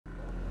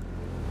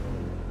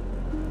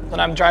When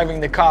I'm driving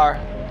the car,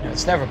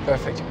 it's never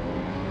perfect.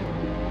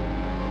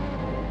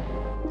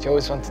 You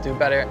always want to do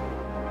better.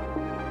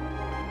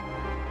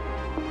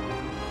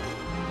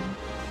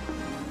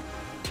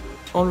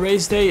 On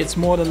race day, it's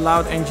more than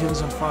loud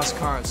engines and fast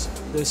cars.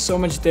 There's so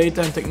much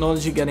data and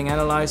technology getting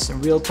analyzed in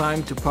real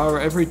time to power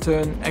every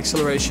turn,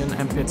 acceleration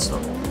and pit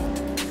stop.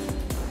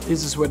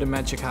 This is where the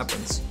magic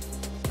happens.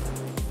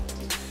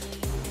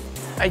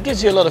 It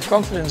gives you a lot of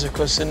confidence, of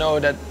course, to know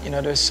that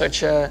there's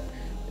such a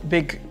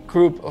big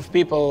group of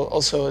people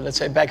also, let's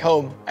say, back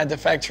home at the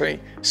factory,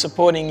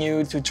 supporting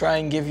you to try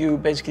and give you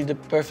basically the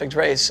perfect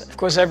race. Of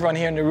course, everyone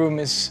here in the room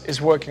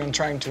is working on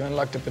trying to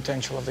unlock the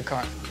potential of the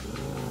car.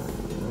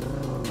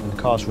 When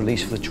the car's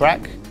released for the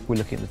track, we're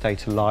looking at the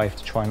data live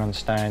to try and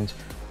understand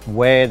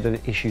where the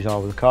issues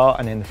are with the car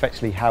and then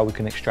effectively how we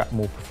can extract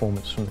more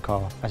performance from the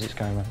car as it's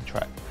going around the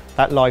track.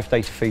 That live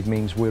data feed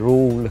means we're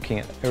all looking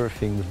at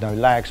everything with no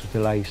lags or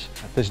delays.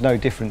 There's no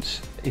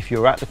difference if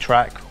you're at the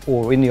track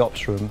or in the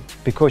ops room.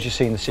 Because you're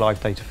seeing the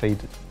live data feed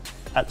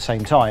at the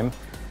same time,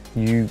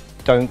 you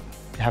don't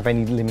have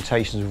any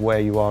limitations of where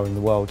you are in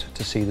the world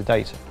to see the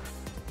data.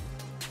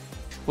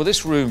 Well,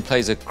 this room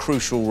plays a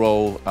crucial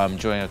role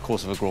during a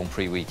course of a Grand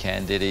Prix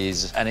weekend. It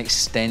is an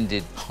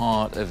extended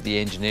part of the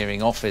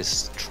engineering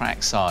office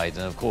track side,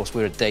 and of course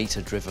we're a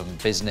data-driven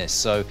business,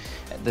 so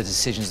the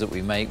decisions that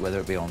we make,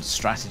 whether it be on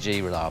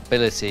strategy,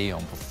 reliability,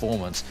 on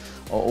performance,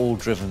 are all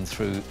driven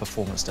through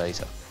performance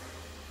data.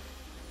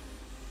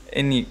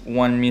 Any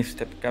one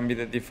misstep can be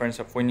the difference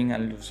of winning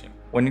and losing.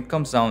 When it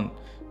comes down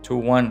to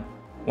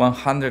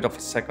 1/100th of a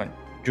second,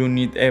 you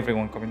need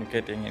everyone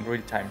communicating in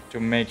real time to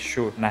make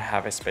sure not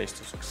have a space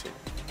to succeed.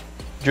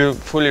 You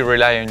fully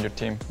rely on your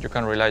team. You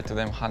can rely to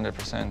them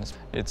 100%.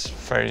 It's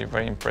very,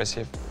 very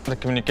impressive. The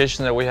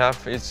communication that we have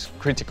is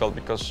critical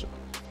because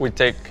we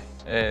take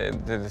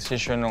the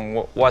decision on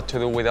what to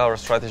do with our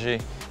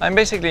strategy. I'm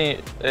basically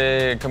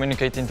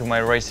communicating to my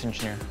race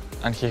engineer,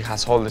 and he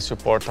has all the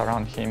support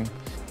around him.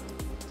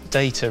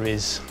 Data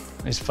is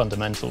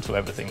fundamental to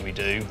everything we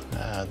do.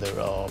 There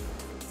are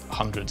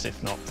hundreds,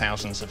 if not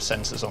thousands, of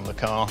sensors on the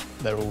car.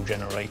 They're all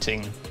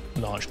generating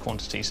large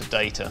quantities of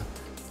data,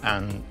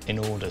 and in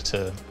order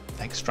to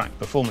extract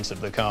performance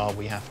of the car,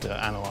 we have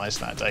to analyse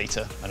that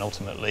data, and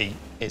ultimately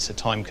it's a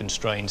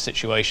time-constrained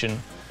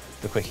situation.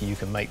 The quicker you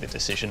can make the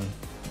decision,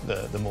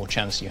 the more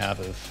chance you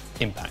have of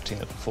impacting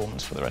the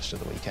performance for the rest of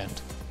the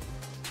weekend.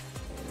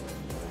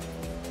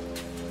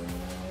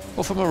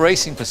 Well, from a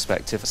racing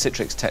perspective,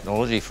 Citrix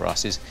technology for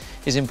us is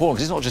important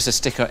because it's not just a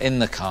sticker in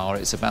the car,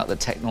 it's about the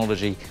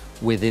technology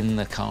within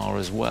the car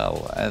as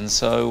well. And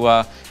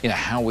so,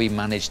 how we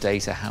manage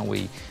data, how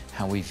we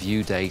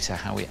view data,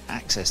 how we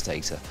access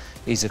data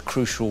is a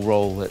crucial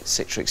role that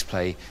Citrix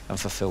play and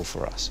fulfill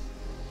for us.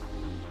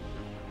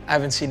 I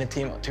haven't seen a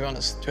team, to be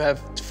honest, to have,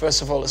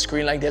 first of all, a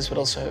screen like this, but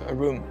also a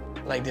room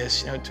like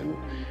this, to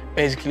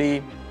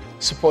basically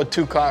support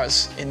two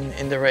cars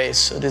in the race.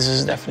 So this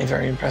is definitely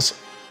very impressive.